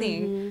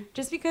something,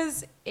 just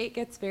because it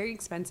gets very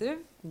expensive.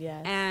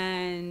 Yes.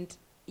 And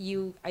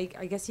I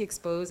guess you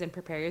expose and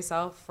prepare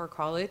yourself for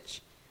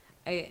college.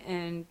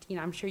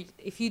 I'm sure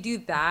if you do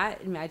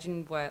that,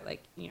 imagine what,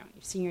 like, your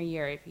senior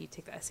year, if you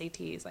take the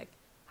SATs, like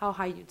how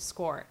high you'd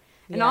score.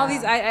 And all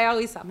these, I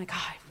always thought, I'm like, God,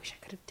 I wish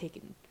I could have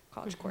taken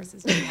college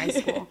courses during high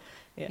school.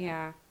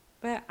 Yeah.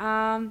 But,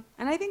 and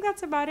I think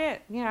that's about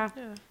it.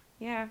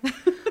 Yeah.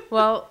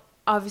 Well,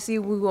 obviously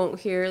we won't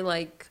hear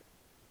like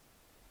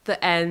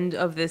the end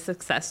of this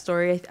success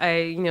story.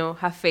 I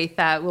have faith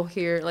that we'll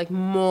hear like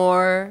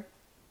more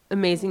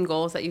amazing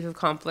goals that you've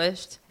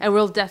accomplished, and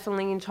we'll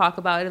definitely talk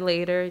about it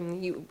later.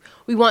 And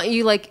we want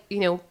you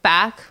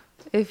back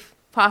if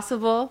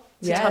possible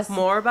to Yes. talk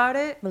more about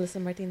it. Melissa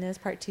Martinez,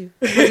 part 2.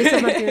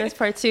 Melissa Martinez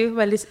part 2.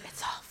 Melissa,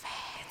 it's all fake.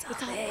 It's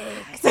all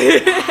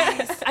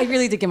fake. I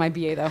really did get my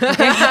BA though.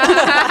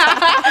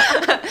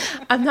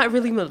 I'm not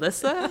really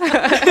Melissa.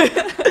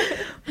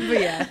 But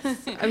yes,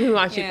 we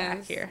want you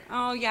back here.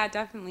 Oh yeah,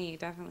 definitely.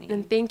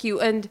 And thank you.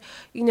 And,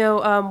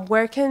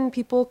 where can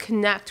people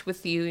connect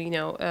with you?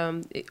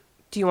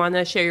 Do you want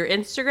to share your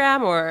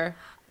Instagram or?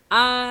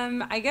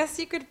 I guess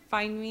you could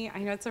find me. I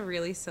know it's a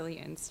really silly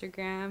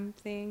Instagram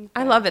thing.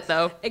 I but love it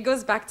though. It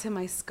goes back to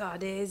my ska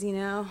days, Okay.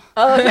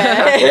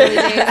 early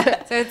days.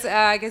 So it's,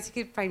 I guess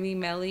you could find me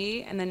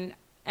Melly and then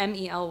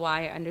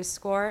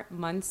MELY_Munster,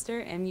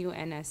 MUNSTER.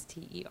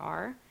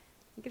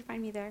 You can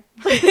find me there.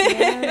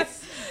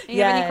 Yes. And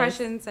you have any Yes.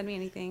 questions, send me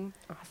anything.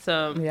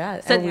 Awesome. Yeah,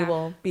 So- and we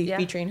will be Yeah.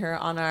 featuring her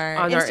on our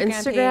On our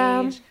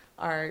Instagram. page,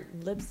 our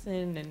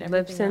Libsyn and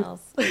everything Libsyn.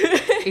 else.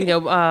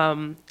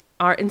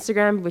 Our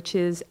Instagram, which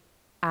is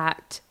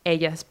at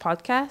AYES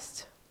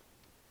Podcast,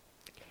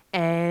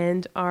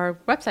 and our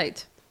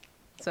website.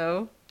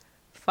 So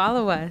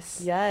follow us.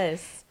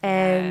 Yes.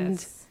 And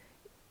Yes.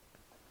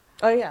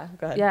 Oh yeah,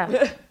 go ahead.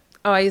 yeah.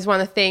 Oh, I just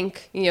want to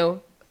thank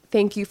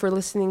you for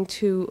listening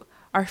to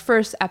our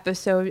first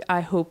episode. I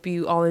hope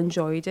you all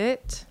enjoyed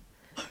it.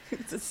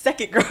 It's the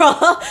second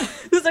girl.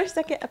 This is our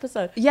second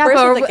episode. Yeah, First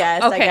but with a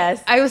guest, okay. I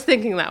guess. I was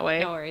thinking that way.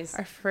 No worries.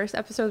 Our first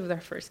episode with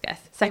our first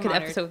guest. Second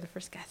honored. episode with the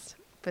first guest.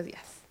 But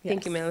yes.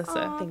 Thank you, Yes. Melissa.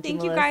 Aw, Thank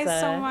thank you, you guys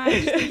Melissa. so much.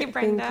 Thank you,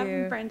 Brenda. Thank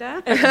you.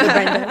 Brenda.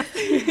 Brenda.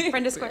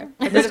 Brenda Square.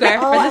 Brenda Square.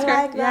 Oh, Brenda I Square.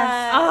 like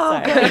that.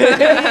 Oh,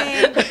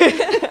 Sorry.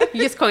 good.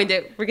 You just coined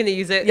it. We're gonna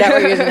use it. Yeah,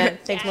 we're using it.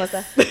 Thanks,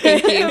 Melissa.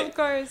 Thank you. Of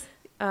course.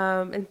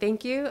 And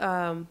thank you.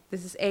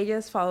 This is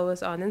Aegis. Follow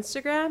us on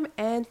Instagram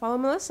and follow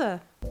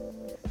Melissa.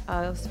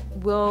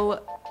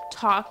 We'll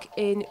talk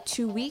in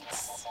 2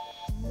 weeks.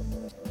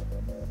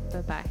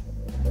 Bye-bye.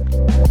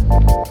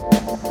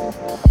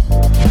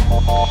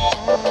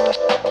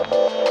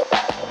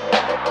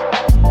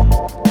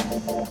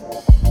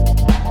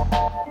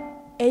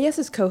 Ellas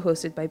is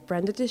co-hosted by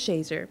Brenda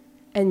DeShazer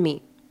and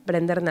me,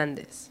 Brenda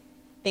Hernandez.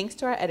 Thanks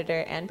to our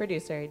editor and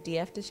producer,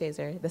 D.F.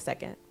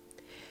 DeShazer II.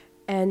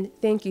 And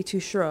thank you to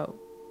Shro,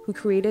 who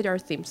created our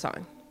theme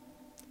song.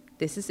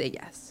 This is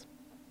Ellas.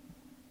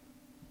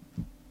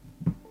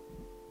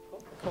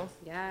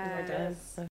 Yes.